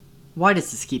Why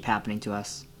does this keep happening to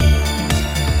us?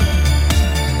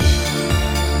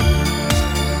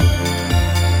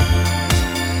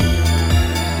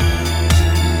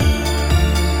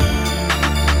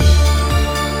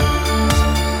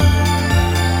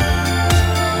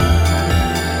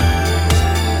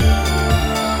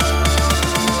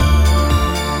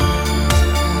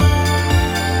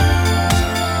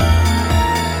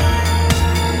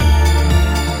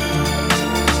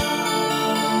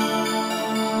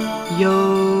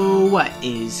 Yo, what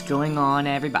is going on,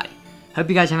 everybody? Hope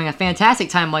you guys are having a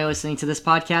fantastic time while you're listening to this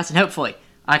podcast, and hopefully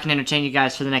I can entertain you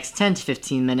guys for the next 10 to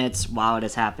 15 minutes while it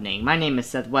is happening. My name is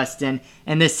Seth Weston,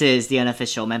 and this is the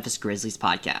Unofficial Memphis Grizzlies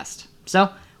podcast.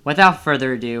 So, without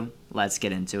further ado, let's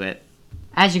get into it.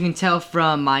 As you can tell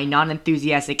from my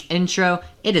non-enthusiastic intro,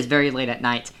 it is very late at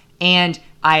night, and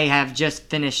I have just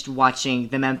finished watching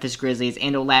the Memphis Grizzlies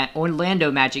and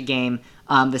Orlando Magic game,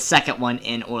 the second one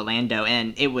in Orlando,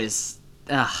 and it was,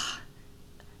 I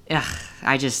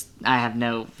have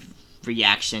no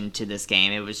reaction to this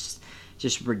game. It was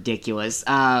just ridiculous.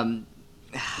 I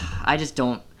just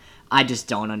don't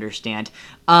understand.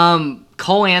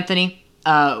 Cole Anthony,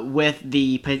 with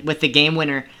the game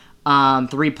winner,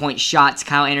 3-point shots.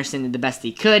 Kyle Anderson did the best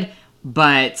he could.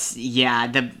 But, yeah,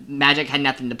 the Magic had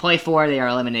nothing to play for. They are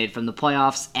eliminated from the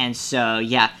playoffs. And so,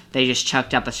 yeah, they just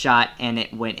chucked up a shot and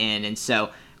it went in. And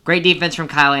so, great defense from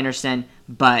Kyle Anderson.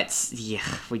 But, yeah,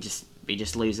 we just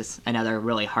lose this. Another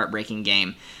really heartbreaking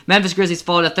game. Memphis Grizzlies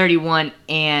fall to 32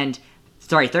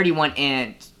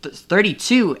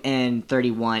 and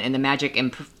 31. And the Magic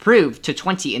improved to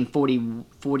 20 and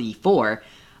 44.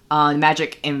 The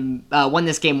Magic won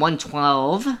this game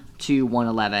 112 to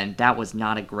 111. That was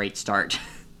not a great start.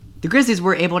 The Grizzlies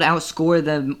were able to outscore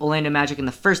the Orlando Magic in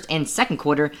the first and second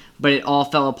quarter, but it all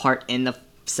fell apart in the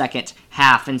second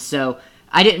half. And so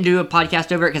I didn't do a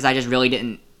podcast over it because I just really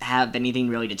didn't have anything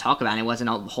really to talk about. It wasn't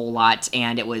a whole lot,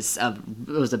 and it was a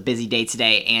busy day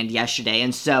today and yesterday.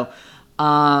 And so,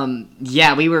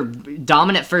 we were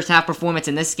dominant first half performance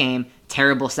in this game.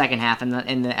 Terrible second half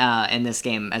in this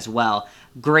game as well.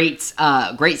 Great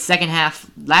second half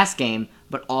last game,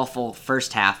 but awful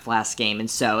first half last game, and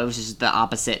so it was just the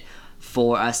opposite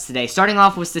for us today. Starting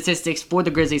off with statistics for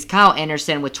the Grizzlies, Kyle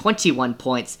Anderson with 21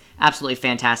 points, absolutely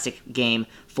fantastic game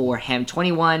for him.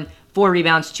 21, 4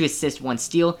 rebounds, 2 assists, 1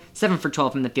 steal, 7 for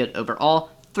 12 from the field overall,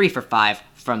 3 for 5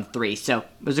 from 3. So it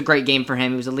was a great game for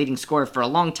him. He was a leading scorer for a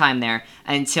long time there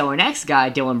until our next guy,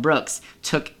 Dillon Brooks,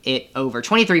 took it over.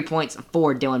 23 points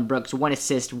for Dillon Brooks, 1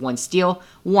 assist, 1 steal,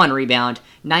 1 rebound,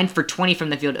 9 for 20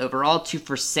 from the field overall, 2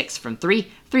 for 6 from 3,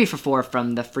 3 for 4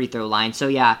 from the free throw line. So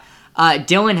yeah,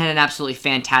 Dillon had an absolutely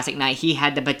fantastic night. He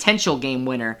had the potential game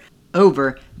winner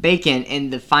over Bacon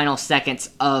in the final seconds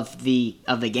of the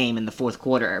game in the fourth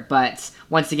quarter. But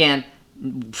once again,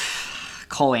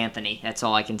 Cole Anthony, that's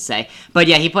all I can say. But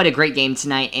yeah, he played a great game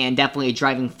tonight and definitely a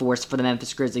driving force for the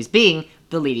Memphis Grizzlies, being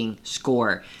the leading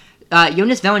scorer.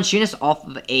 Jonas Valanciunas off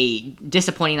of a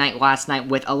disappointing night last night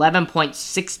with 11 points,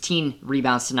 16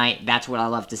 rebounds tonight. That's what I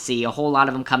love to see. A whole lot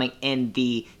of them coming in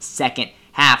the second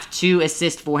half. 2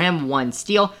 assists for him, 1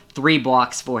 steal, 3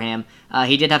 blocks for him.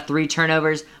 He did have 3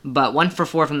 turnovers, but 1 for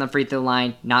 4 from the free throw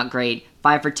line, not great.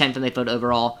 5 for 10 from the field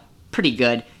overall, pretty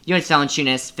good. Jonas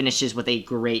Valanciunas finishes with a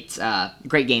great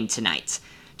game tonight.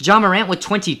 Ja Morant with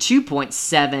 22 points,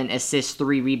 7 assists,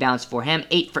 3 rebounds for him,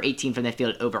 8 for 18 from the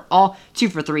field overall, 2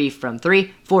 for 3 from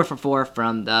 3, 4 for 4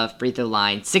 from the free throw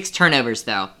line. 6 turnovers,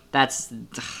 though.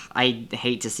 I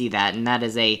hate to see that, and that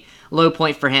is a low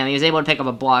point for him. He was able to pick up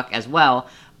a block as well,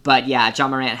 but yeah, Ja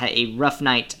Morant had a rough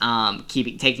night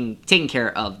taking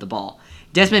care of the ball.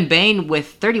 Desmond Bane with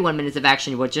 31 minutes of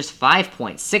action with just 5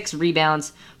 points, 6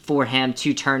 rebounds for him,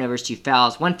 2 turnovers, 2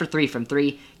 fouls, 1 for 3 from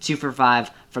 3, 2 for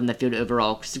 5 from the field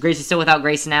overall. Grace is still without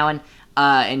Grayson Allen,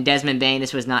 and Desmond Bane,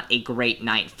 this was not a great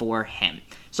night for him.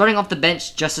 Starting off the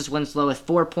bench, Justice Winslow with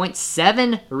 4 points,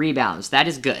 7 rebounds. That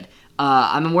is good.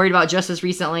 I've been worried about Justice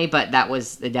recently, but that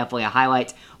was definitely a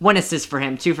highlight. 1 assist for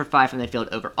him, 2 for 5 from the field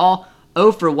overall,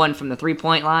 0 for 1 from the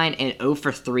 3-point line, and 0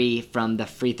 for 3 from the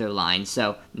free throw line.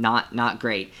 So not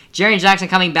great. Jaren Jackson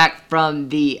coming back from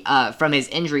his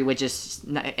injury, which is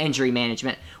injury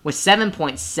management, with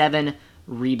 7.7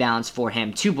 rebounds for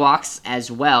him, 2 blocks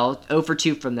as well, 0 for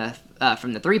 2 from the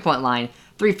 3-point line,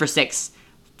 3 for 6,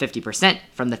 50%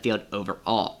 from the field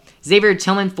overall. Xavier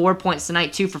Tillman, 4 points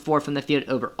tonight, 2 for 4 from the field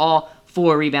overall,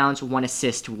 4 rebounds, 1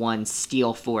 assist, 1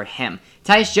 steal for him.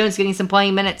 Tyus Jones getting some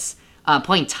playing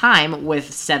time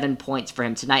with 7 points for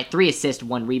him tonight, 3 assists,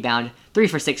 1 rebound, 3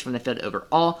 for 6 from the field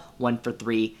overall, 1 for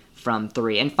 3 from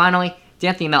 3. And finally,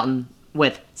 D'Anthony Melton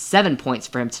with 7 points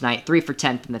for him tonight, 3 for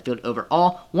 10 from the field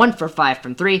overall, 1 for 5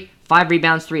 from 3, 5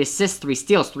 rebounds, 3 assists, 3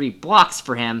 steals, 3 blocks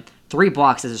for him. 3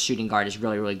 blocks as a shooting guard is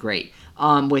really, really great,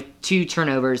 with 2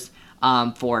 turnovers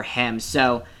for him.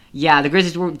 So, yeah, the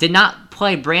Grizzlies did not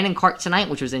play Brandon Clark tonight,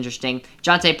 which was interesting.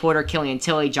 Jonte Porter, Killian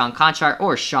Tilly, John Conchar,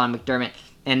 or Sean McDermott.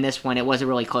 In this one, it was a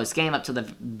really close game up to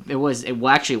it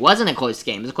actually wasn't a close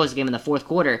game. It was a close game in the fourth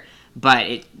quarter,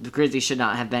 but the Grizzlies should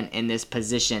not have been in this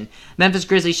position. Memphis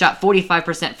Grizzlies shot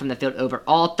 45% from the field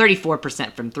overall,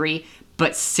 34% from 3,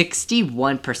 but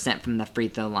 61% from the free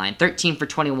throw line. 13 for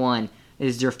 21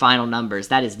 is your final numbers.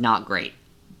 That is not great.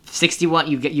 61,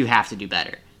 you have to do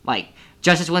better. Like,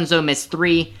 Justice Winslow missed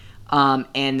 3,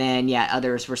 and then, yeah,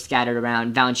 others were scattered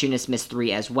around. Valanciunas missed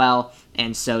 3 as well.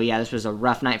 And so, yeah, this was a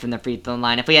rough night from the free throw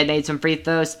line. If we had made some free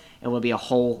throws, it would be a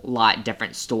whole lot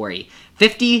different story.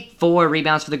 54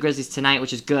 rebounds for the Grizzlies tonight,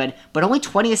 which is good, but only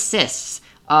 20 assists.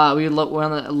 We're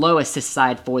on the low assist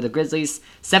side for the Grizzlies.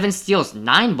 7 steals,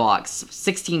 9 blocks,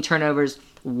 16 turnovers,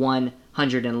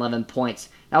 111 points.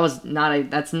 That's not a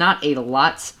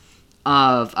lot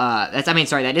of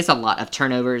that is a lot of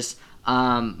turnovers.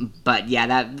 But yeah,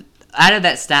 that out of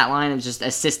that stat line, it was just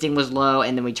assisting was low,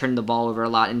 and then we turned the ball over a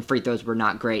lot, and free throws were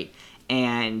not great.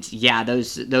 And yeah,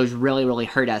 those really, really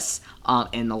hurt us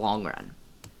in the long run.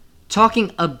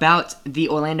 Talking about the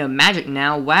Orlando Magic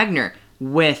now, Wagner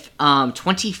with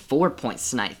 24 points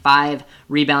tonight, 5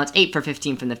 rebounds, 8 for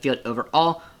 15 from the field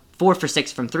overall, 4 for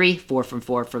 6 from 3, 4 from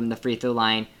 4 from the free throw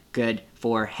line. Good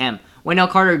for him. Wendell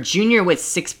Carter Jr. with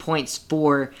 6 points,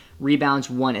 4 rebounds,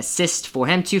 1 assist for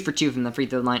him, 2 for 2 from the free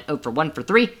throw line, 0 for 1 for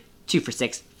 3, 2 for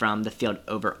 6 from the field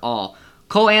overall.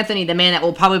 Cole Anthony, the man that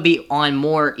will probably be on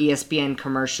more ESPN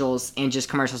commercials and just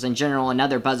commercials in general,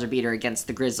 another buzzer beater against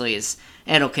the Grizzlies.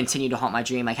 It'll continue to haunt my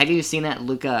dream. Like, have you seen that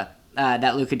Luka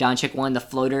Doncic one, the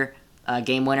floater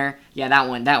game winner? Yeah, that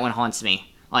one haunts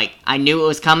me. Like, I knew it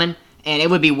was coming, and it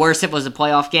would be worse if it was a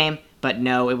playoff game. But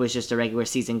no, it was just a regular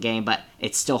season game, but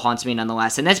it still haunts me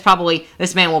nonetheless. And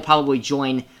this man will probably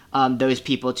join those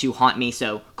people to haunt me.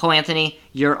 So, Cole Anthony,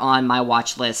 you're on my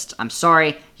watch list. I'm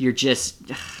sorry,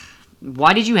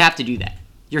 why did you have to do that?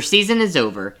 Your season is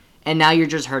over, and now you're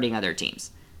just hurting other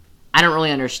teams. I don't really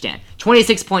understand.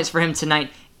 26 points for him tonight,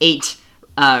 8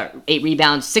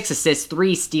 rebounds, 6 assists,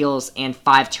 3 steals, and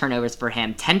 5 turnovers for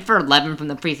him. 10 for 11 from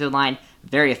the free throw line.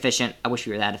 Very efficient. I wish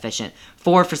we were that efficient.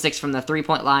 4 for 6 from the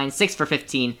three-point line. 6 for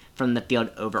 15 from the field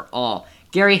overall.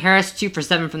 Gary Harris, 2 for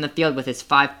 7 from the field with his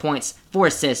 5 points, 4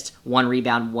 assists, 1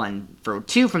 rebound, 1 for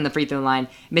 2 from the free throw line,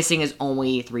 missing his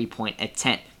only 3-point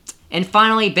attempt. And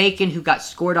finally, Bacon, who got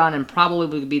scored on and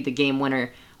probably would be the game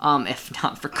winner, if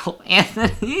not for Cole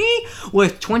Anthony,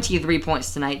 with 23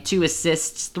 points tonight, 2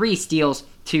 assists, 3 steals,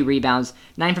 2 rebounds,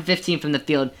 9 for 15 from the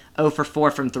field, 0 for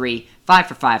 4 from 3, 5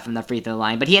 for 5 from the free throw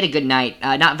line. But he had a good night.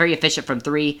 Not very efficient from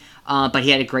 3, but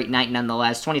he had a great night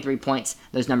nonetheless. 23 points.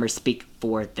 Those numbers speak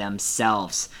for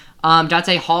themselves.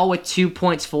 Dante Hall with 2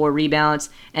 points, 4 rebounds.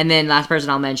 And then last person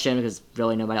I'll mention, because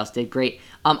really nobody else did great,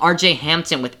 RJ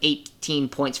Hampton with 18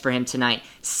 points for him tonight.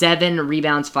 7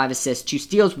 rebounds, 5 assists, 2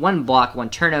 steals, 1 block,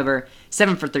 1 turnover.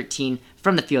 7 for 13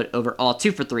 from the field overall.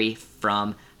 2 for 3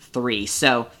 from 3.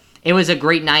 So it was a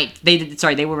great night. They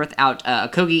were without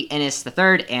Kogi, Ennis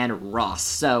III, and Ross.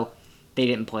 So they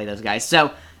didn't play those guys.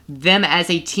 So them as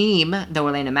a team, the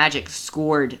Orlando Magic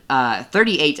scored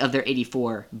 38 of their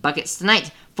 84 buckets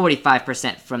tonight.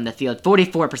 45% from the field,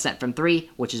 44% from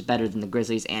 3, which is better than the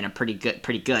Grizzlies and a pretty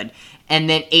good. And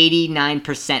then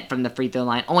 89% from the free throw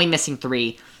line, only missing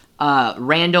 3.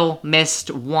 Randall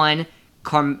missed 1.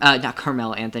 Cole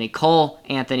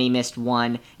Anthony missed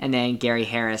 1, and then Gary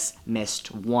Harris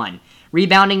missed 1.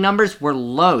 Rebounding numbers were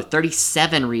low,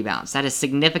 37 rebounds. That is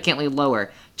significantly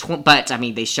lower. But,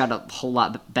 they shot a whole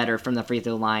lot better from the free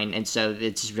throw line, and so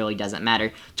it just really doesn't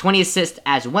matter. 20 assists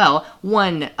as well.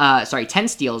 10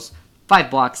 steals,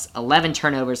 5 blocks, 11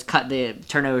 turnovers. Cut the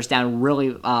turnovers down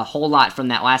really a whole lot from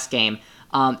that last game.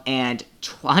 And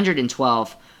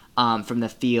 112 from the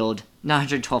field.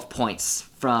 112 points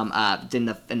from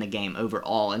in the game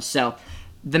overall. And so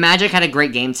the Magic had a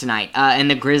great game tonight, and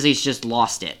the Grizzlies just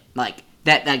lost it.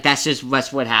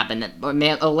 That's what happened.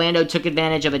 Orlando took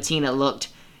advantage of a team that looked,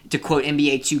 to quote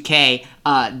NBA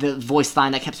 2K, the voice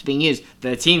line that kept being used,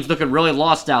 the team's looking really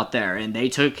lost out there, and they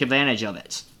took advantage of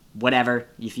it. Whatever,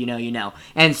 if you know, you know.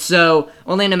 And so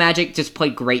Orlando Magic just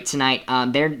played great tonight.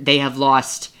 They have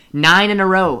lost 9 in a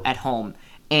row at home,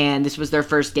 and this was their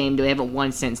first game. They haven't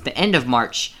won since the end of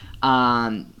March.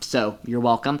 So you're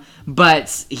welcome.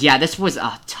 But yeah, this was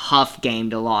a tough game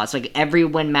to lose. Every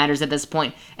win matters at this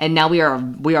point, and now we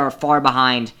are far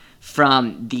behind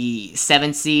from the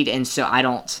 7th seed, and so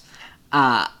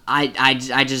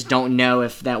I just don't know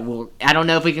if that will. I don't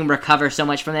know if we can recover so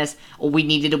much from this. We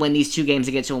needed to win these 2 games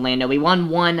against Orlando. We won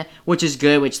 1, which is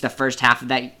good. Which the first half of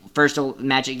that first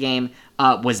Magic game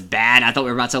was bad. I thought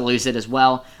we were about to lose it as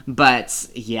well. But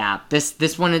yeah,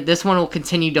 this one will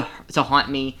continue to haunt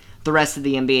me the rest of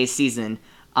the NBA season.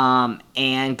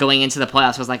 And going into the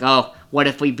playoffs, I was like, oh, what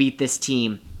if we beat this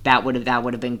team? That would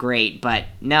have been great. But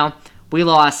no, we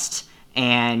lost.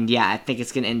 And yeah, I think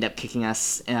it's going to end up kicking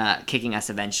us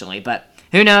eventually. But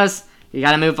who knows? You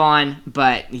got to move on.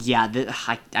 But yeah,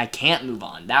 I can't move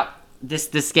on.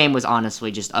 This game was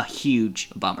honestly just a huge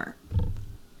bummer.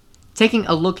 Taking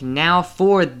a look now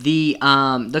for the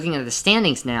looking at the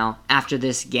standings now after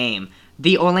this game.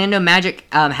 The Orlando Magic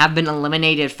have been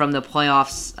eliminated from the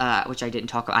playoffs, which I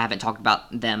haven't talked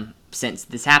about them since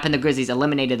this happened. The Grizzlies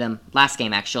eliminated them last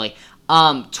game actually.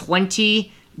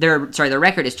 Their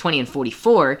record is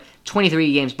 20-44,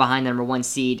 23 games behind the number 1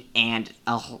 seed, and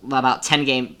about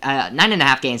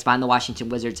 9.5 games behind the Washington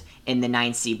Wizards in the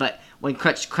 9 seed. But when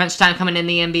crunch time coming in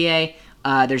the NBA,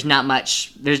 there's not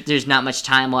much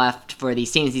time left for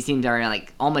these teams. These teams are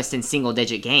like almost in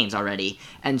single-digit games already,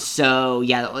 and so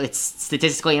yeah, it's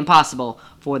statistically impossible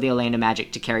for the Orlando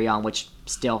Magic to carry on. Which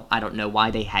still, I don't know why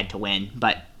they had to win,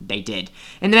 but they did.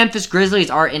 And the Memphis Grizzlies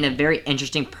are in a very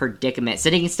interesting predicament,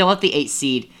 sitting still at the 8th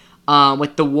seed,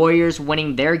 with the Warriors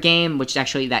winning their game, which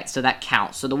actually that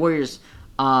counts. So the Warriors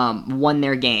won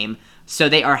their game. So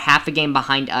they are half a game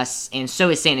behind us, and so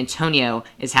is San Antonio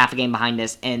is half a game behind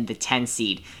us in the 10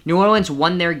 seed. New Orleans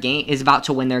is about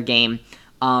to win their game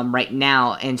right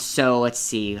now, and so let's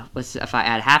see. If I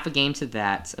add half a game to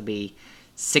that, it'll be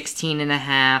 16 and a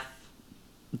half.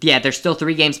 Yeah, they're still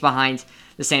 3 games behind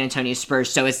the San Antonio Spurs,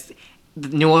 so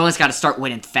New Orleans got to start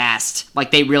winning fast.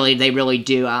 Like they really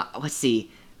do. Let's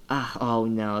see. Oh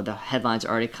no, the headlines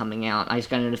are already coming out. I just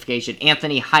got a notification.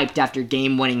 Anthony hyped after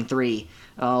game-winning 3.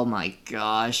 Oh my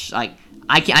gosh! Like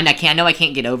I know I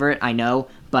can't get over it. I know,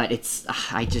 but it's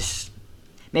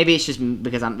maybe it's just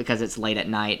because it's late at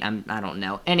night. I don't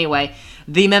know. Anyway,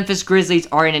 the Memphis Grizzlies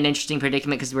are in an interesting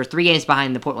predicament because we're 3 games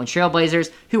behind the Portland Trail Blazers,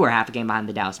 who are half a game behind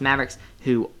the Dallas Mavericks.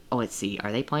 Let's see,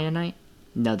 are they playing tonight?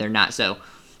 No, they're not. So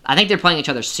I think they're playing each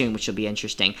other soon, which will be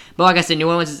interesting. But like I said, New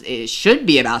Orleans should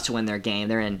be about to win their game.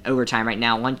 They're in overtime right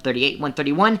now,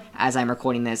 138-131, as I'm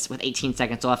recording this, with 18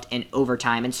 seconds left in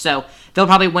overtime. And so they'll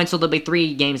probably win, so they'll be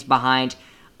 3 games behind.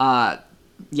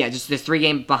 Just 3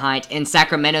 games behind. And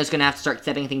Sacramento's going to have to start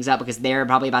stepping things up because they're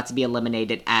probably about to be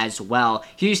eliminated as well.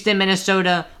 Houston,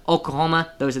 Minnesota,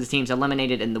 Oklahoma, those are the teams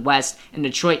eliminated in the West. And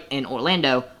Detroit and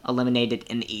Orlando eliminated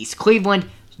in the East. Cleveland,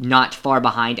 not far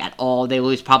behind at all. They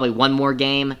lose probably 1 more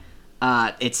game.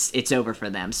 It's over for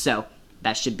them. So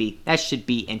that should be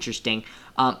interesting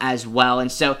as well.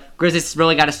 And so Grizzlies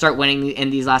really got to start winning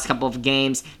in these last couple of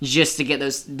games just to get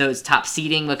those top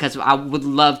seeding, because I would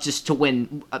love just to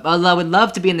win. I would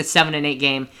love to be in the 7 and 8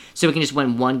 game so we can just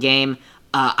win 1 game.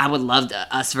 I would love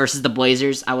us versus the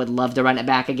Blazers. I would love to run it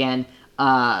back again.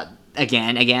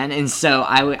 And so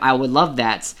I would love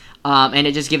that. And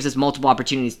it just gives us multiple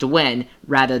opportunities to win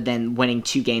rather than winning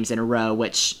 2 games in a row,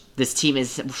 which this team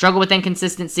is struggle with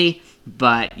inconsistency.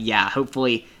 But yeah,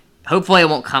 hopefully it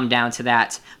won't come down to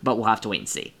that, but we'll have to wait and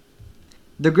see.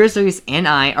 The Grizzlies and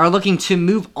I are looking to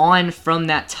move on from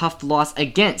that tough loss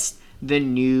against the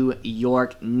New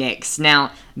York Knicks.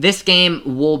 Now, this game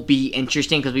will be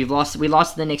interesting because we lost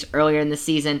to the Knicks earlier in the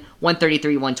season,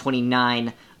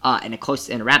 133-129,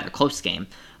 in a rather close game.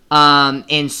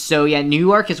 And so yeah, New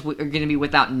York is going to be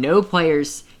without no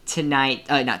players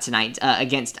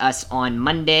against us on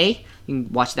Monday. You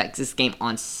can watch this game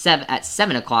at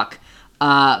 7 o'clock.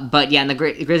 But yeah, and the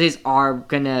Grizzlies our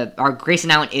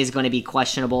Grayson Allen is going to be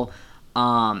questionable.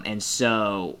 And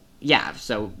so yeah,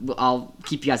 so I'll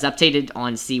keep you guys updated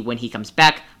on see when he comes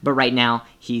back. But right now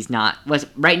he's not.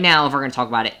 Right now, if we're going to talk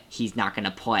about it, he's not going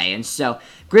to play. And so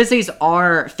Grizzlies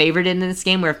are favored in this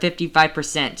game. We're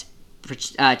 55%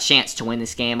 chance to win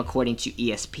this game according to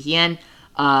ESPN.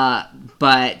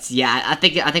 But yeah, I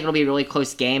think it'll be a really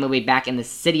close game. It'll be back in the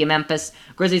city of Memphis.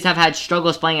 Grizzlies have had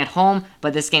struggles playing at home,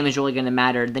 but this game is really going to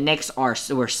matter. The Knicks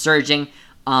we're surging.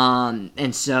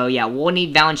 And so yeah, we'll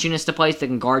need Valanciunas to play so they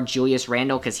can guard Julius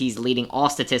Randle because he's leading all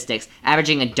statistics,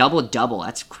 averaging a double-double.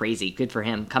 That's crazy. Good for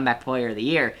him. Comeback player of the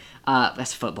year.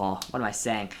 That's football. What am I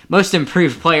saying? Most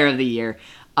improved player of the year.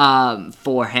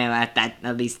 For him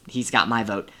at least he's got my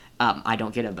vote. I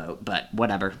don't get a vote, but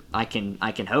whatever. I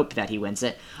can hope that he wins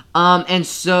it. And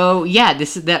so yeah,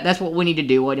 that's what we need to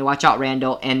do. We need to watch out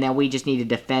Randall, and then we just need to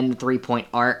defend the 3-point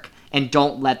arc and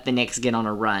don't let the Knicks get on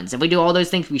a run. So if we do all those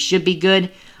things, we should be good.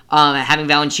 Having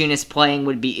Valanciunas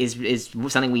playing is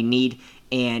something we need.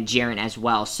 and Jaren as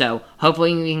well. So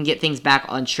hopefully we can get things back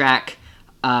on track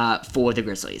for the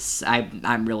Grizzlies.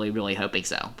 I'm really, really hoping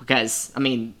so. Because, I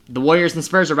mean, the Warriors and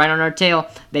Spurs are right on our tail.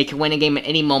 They can win a game at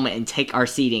any moment and take our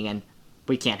seeding, and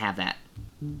we can't have that.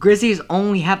 Grizzlies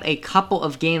only have a couple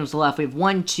of games left. We have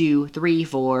 1, 2, 3,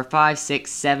 4, 5,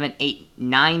 6, 7, 8,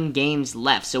 9 games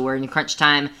left. So we're in the crunch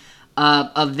time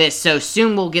of this. So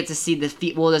soon we'll get to see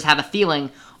we'll just have a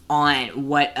feeling on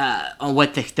what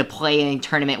the play-in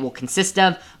tournament will consist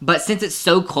of. But since it's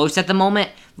so close at the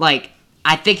moment, like,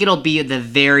 I think it'll be at the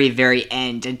very, very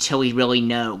end until we really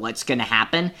know what's going to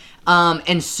happen.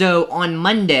 And so on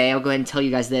Monday, I'll go ahead and tell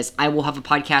you guys this. I will have a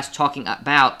podcast talking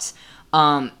about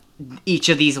each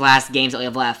of these last games that we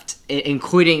have left,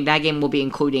 including that game will be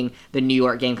including the New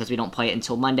York game because we don't play it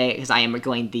until Monday because I am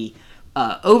going to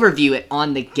overview it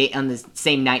on the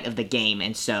same night of the game.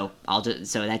 And so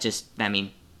that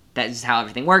is how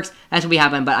everything works. That's what we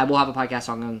have, but I will have a podcast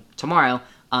talking tomorrow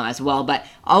as well. But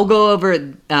I'll go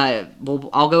over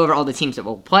all the teams that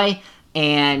we'll play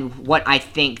and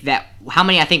how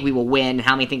many I think we will win, and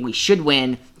how many I think we should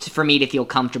win for me to feel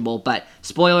comfortable. But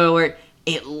spoiler alert,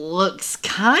 it looks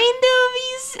kind of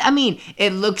easy. I mean,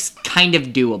 it looks kind of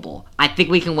doable. I think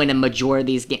we can win a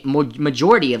majority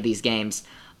of these games.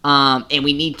 And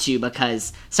we need to,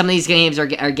 because some of these games are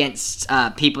against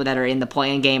people that are in the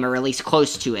play-in game or at least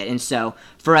close to it. And so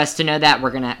for us to know that,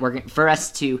 for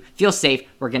us to feel safe,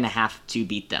 we're gonna have to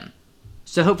beat them.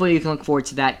 So hopefully you can look forward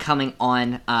to that coming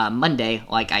on Monday.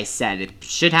 Like I said, it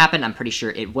should happen. I'm pretty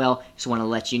sure it will. Just want to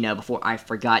let you know before I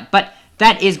forgot. But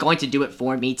that is going to do it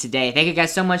for me today. Thank you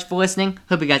guys so much for listening.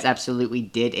 Hope you guys absolutely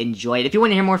did enjoy it. If you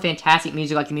want to hear more fantastic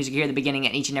music like the music here at the beginning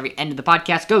and each and every end of the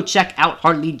podcast, go check out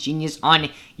Hardly Genius on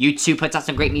YouTube. Puts out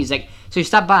some great music. So you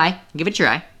stop by and give it a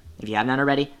try. If you have not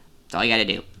already, that's all you got to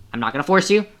do. I'm not going to force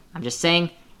you. I'm just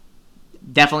saying,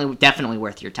 definitely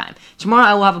worth your time. Tomorrow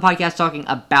I will have a podcast talking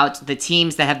about the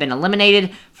teams that have been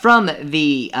eliminated from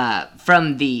the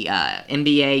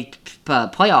NBA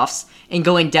playoffs and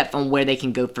go in depth on where they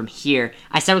can go from here.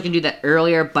 I said we can do that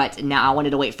earlier, but now I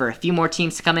wanted to wait for a few more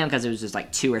teams to come in because it was just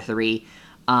like 2 or 3.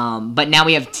 But now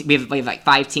we have like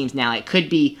 5 teams now. It could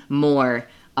be more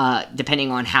depending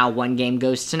on how one game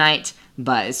goes tonight.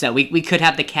 But so we could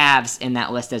have the Cavs in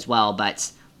that list as well,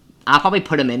 but I'll probably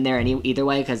put them in there either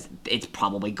way because it's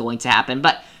probably going to happen.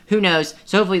 But who knows?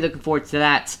 So hopefully looking forward to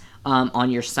that on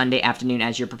your Sunday afternoon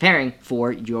as you're preparing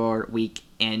for your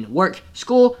weekend work,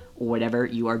 school, or whatever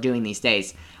you are doing these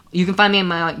days. You can find me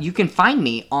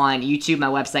on YouTube, my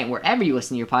website, wherever you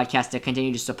listen to your podcast to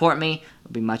continue to support me.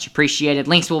 It'll be much appreciated.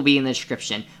 Links will be in the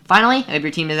description. Finally, I hope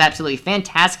your team is absolutely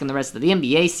fantastic in the rest of the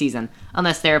NBA season,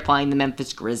 unless they're playing the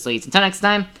Memphis Grizzlies. Until next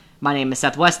time, my name is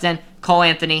Seth Weston. Cole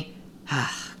Anthony.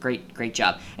 Great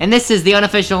job. And this is the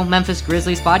Unofficial Memphis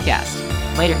Grizzlies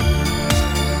podcast. Later.